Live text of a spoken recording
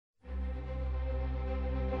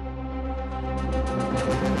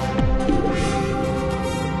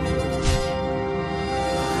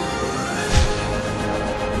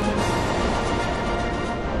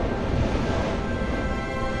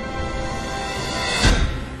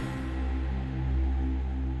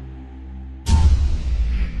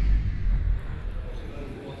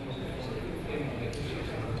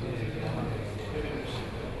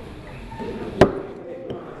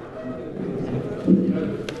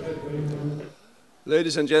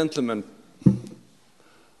Ladies and gentlemen,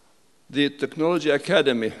 the Technology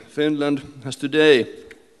Academy, Finland, has today,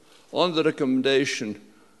 on the recommendation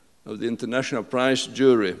of the International Prize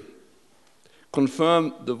jury,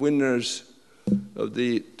 confirmed the winners of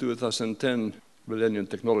the 2010 Millennium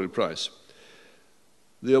Technology Prize.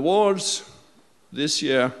 The awards this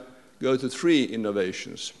year go to 3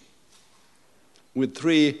 innovations, with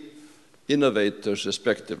 3 innovators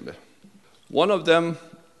respectively. One of them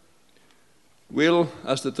will,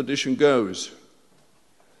 as the tradition goes,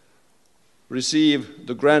 receive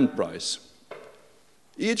the grand prize.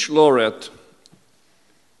 Each laureate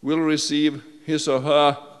will receive his or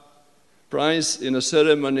her prize in a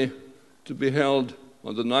ceremony to be held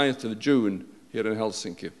on the 9th of June here in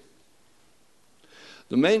Helsinki.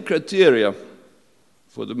 The main criteria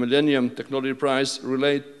for the Millennium Technology Prize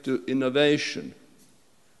relate to innovation,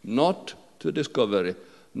 not to discovery,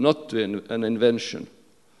 not to an invention,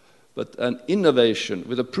 but an innovation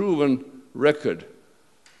with a proven record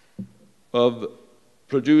of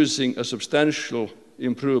producing a substantial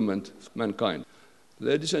improvement of mankind.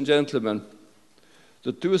 Ladies and gentlemen,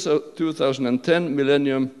 the 2010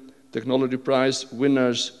 Millennium Technology Prize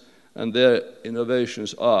winners and their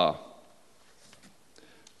innovations are: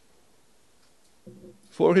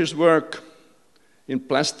 for his work in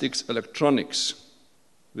plastics electronics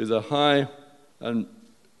with a high and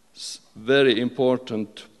very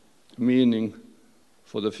important meaning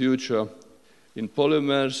for the future in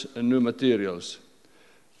polymers and new materials,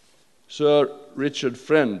 Sir Richard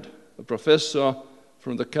Friend, a professor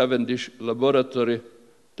from the Cavendish Laboratory,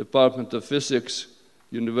 Department of Physics,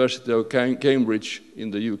 University of Cambridge in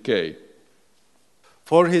the UK.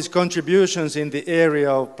 For his contributions in the area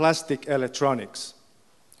of plastic electronics.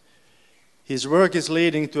 His work is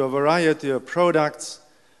leading to a variety of products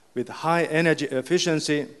with high energy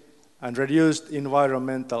efficiency and reduced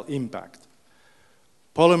environmental impact.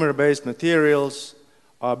 Polymer-based materials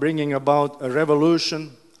are bringing about a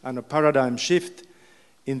revolution and a paradigm shift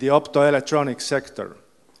in the optoelectronics sector,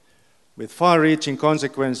 with far-reaching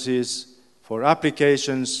consequences for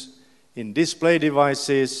applications in display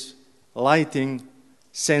devices, lighting,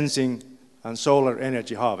 sensing, and solar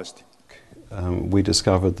energy harvesting. We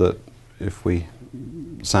discovered that if we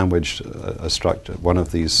sandwiched a structure, one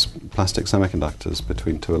of these plastic semiconductors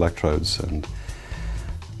between 2 electrodes and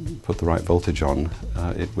put the right voltage on,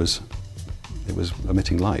 it was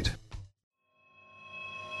emitting light.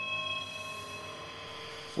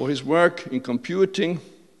 For his work in computing,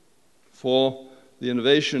 for the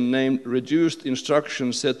innovation named Reduced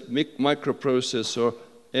Instruction Set MICROPROSESSOR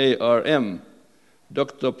ARM,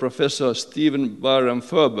 Dr. Professor Stephen Barham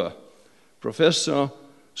Furber, Professor,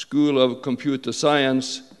 School of Computer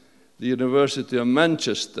Science, the University of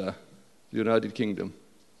Manchester, United Kingdom.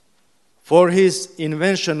 For his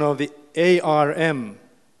invention of the ARM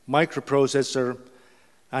microprocessor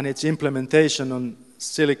and its implementation on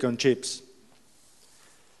silicon chips.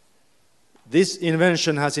 This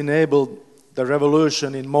invention has enabled the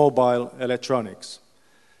revolution in mobile electronics.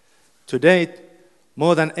 To date,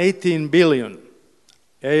 more than 18 billion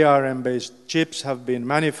ARM-based chips have been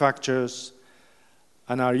manufactured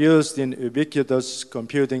and are used in ubiquitous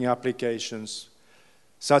computing applications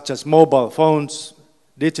such as mobile phones,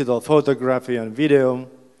 digital photography and video,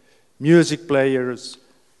 music players,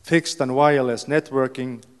 fixed and wireless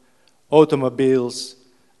networking, automobiles,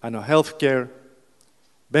 and healthcare,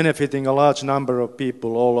 benefiting a large number of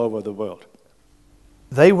people all over the world.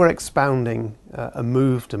 They were expounding a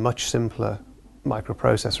move to much simpler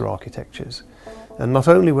microprocessor architectures. And not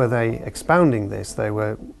only were they expounding this, they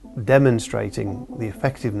were demonstrating the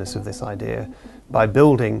effectiveness of this idea by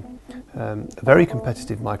building a very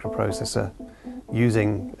competitive microprocessor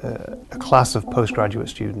using a class of postgraduate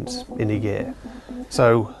students in a year.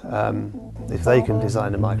 So if they can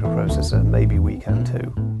design a microprocessor, maybe we can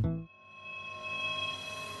too.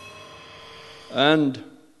 And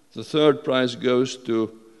the third prize goes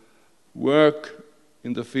to work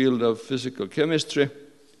in the field of physical chemistry,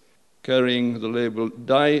 carrying the label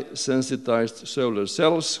dye-sensitized solar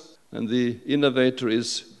cells, and the innovator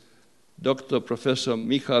is Dr. Professor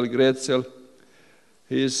Michael Grätzel.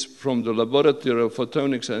 He is from the Laboratory of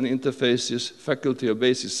Photonics and Interfaces, Faculty of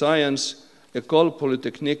Basic Science, Ecole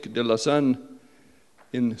Polytechnique de Lausanne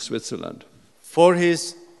in Switzerland. For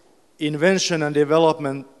his invention and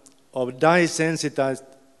development of dye-sensitized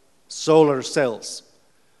solar cells,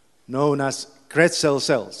 known as Grätzel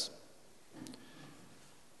cells.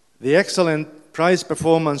 The excellent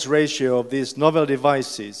price-performance ratio of these novel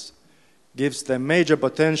devices gives them major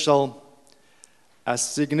potential as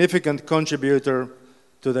significant contributor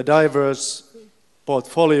to the diverse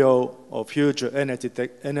portfolio of future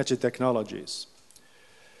energy technologies.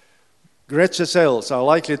 Grätzel cells are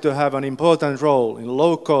likely to have an important role in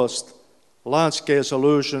low-cost, large-scale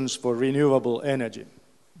solutions for renewable energy.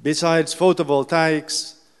 Besides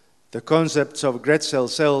photovoltaics, the concepts of Grätzel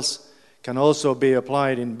cells can also be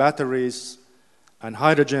applied in batteries and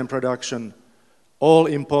hydrogen production, all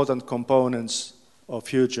important components of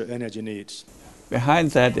future energy needs.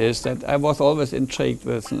 Behind that is that I was always intrigued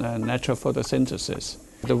with natural photosynthesis.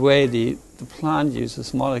 The way the plant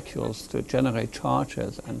uses molecules to generate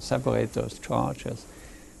charges and separate those charges.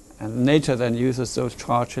 And nature then uses those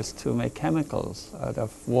charges to make chemicals out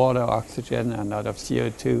of water, oxygen, and out of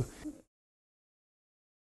CO2.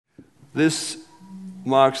 This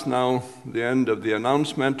marks now the end of the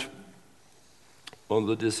announcement on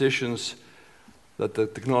the decisions that the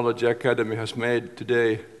Technology Academy has made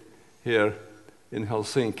today here in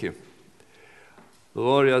Helsinki. The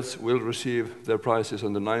laureates will receive their prizes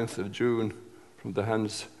on the 9th of June from the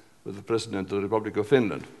hands of the President of the Republic of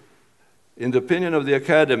Finland. In the opinion of the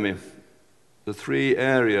Academy, the three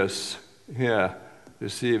areas here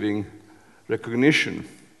receiving recognition,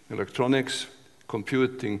 electronics,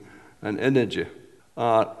 computing, and energy,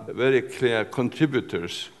 are very clear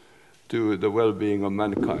contributors to the well-being of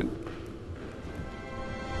mankind.